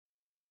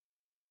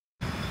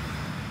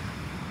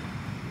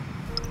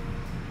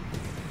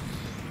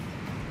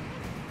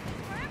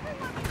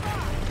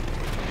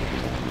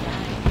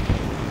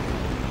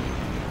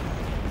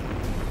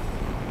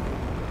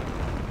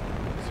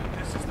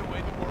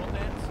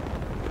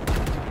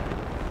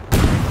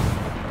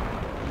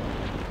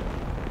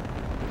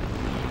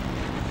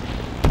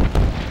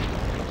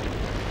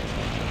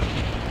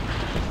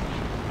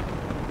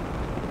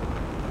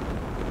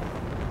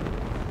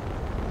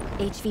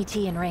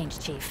HVT in range,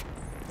 Chief.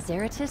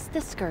 ZERETUS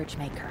the Scourge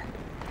Maker.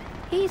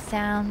 He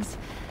sounds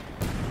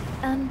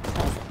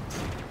unpleasant.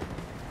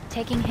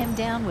 Taking him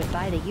down would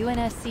buy the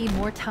UNSC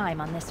more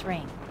time on this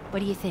ring. What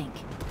do you think?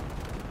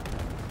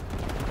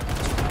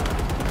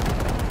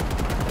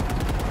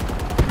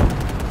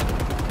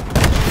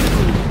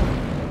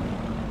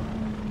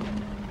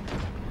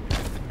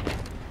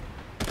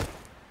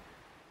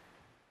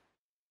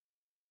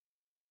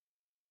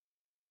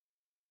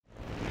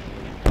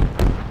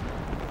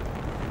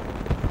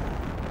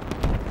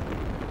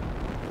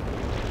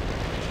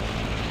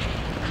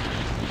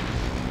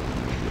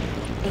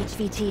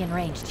 HVT in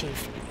range,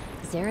 Chief.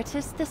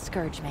 ZERETUS the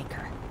Scourge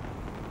Maker.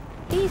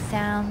 He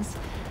sounds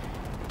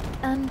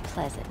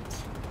unpleasant.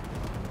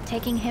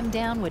 Taking him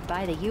down would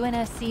buy the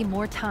UNSC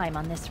more time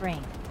on this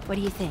ring. What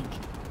do you think?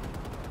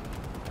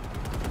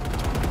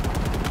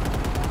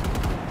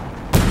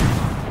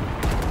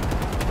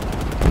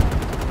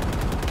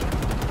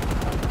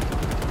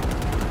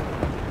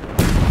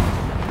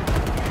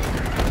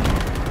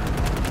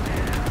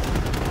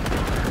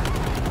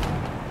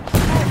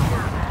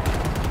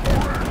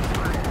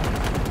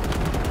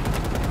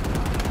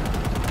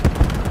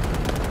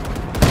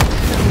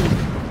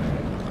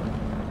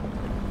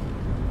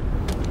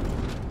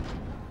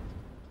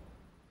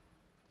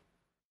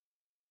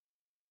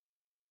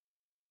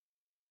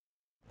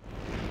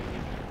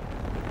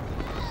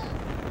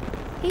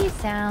 He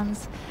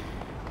sounds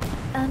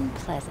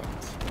unpleasant.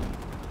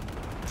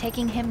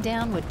 Taking him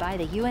down would buy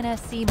the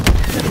UNSC...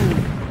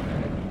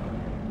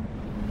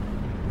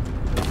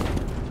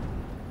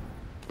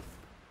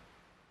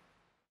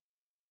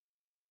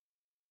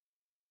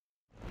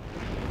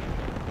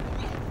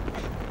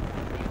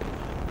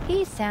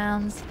 He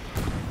sounds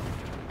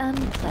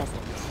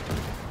unpleasant.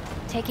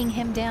 Taking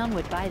him down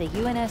would buy the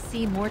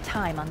UNSC more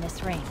time on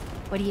this ring.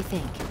 What do you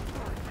think?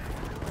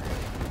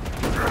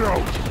 Get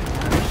out!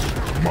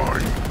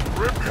 Mine!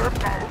 Rip him out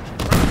and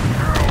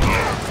kill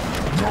him!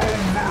 No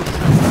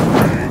mercy!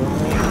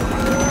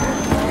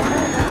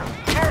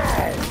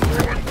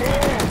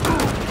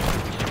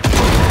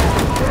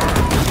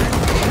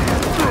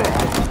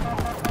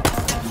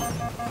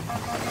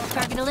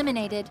 Target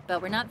eliminated,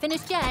 but we're not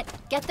finished yet.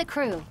 Get the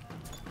crew.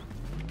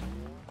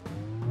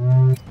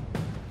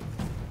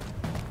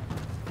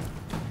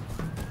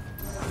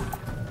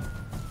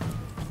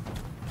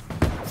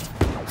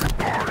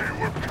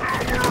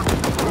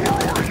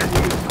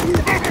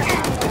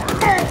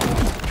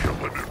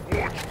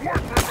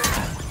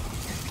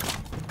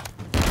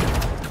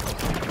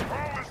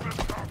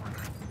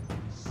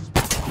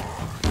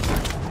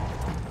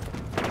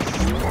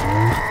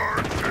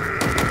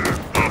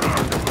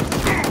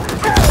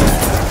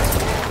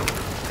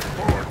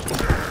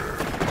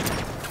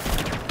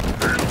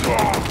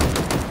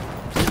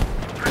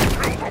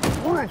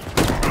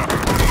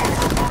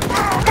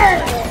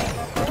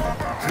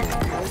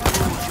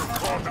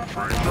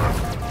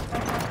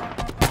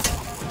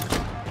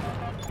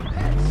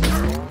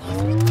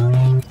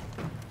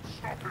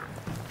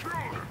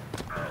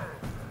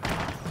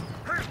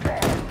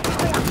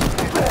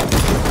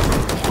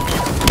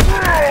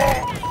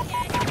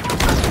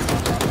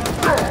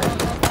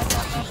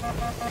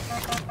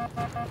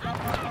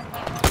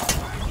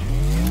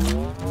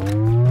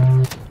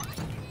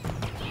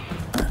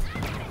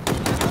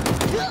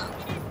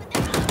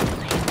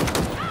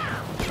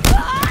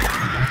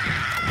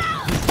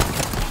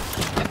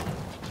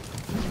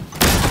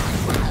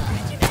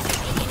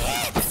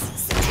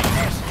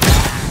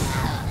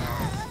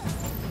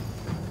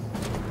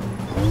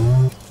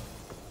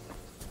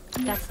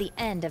 That's the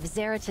end of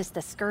ZERETUS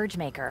the Scourge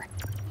Maker.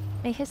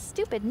 May his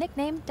stupid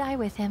nickname die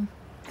with him.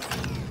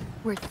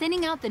 We're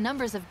thinning out the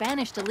numbers of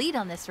Banished Elite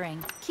on this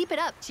ring. Keep it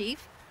up,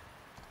 Chief.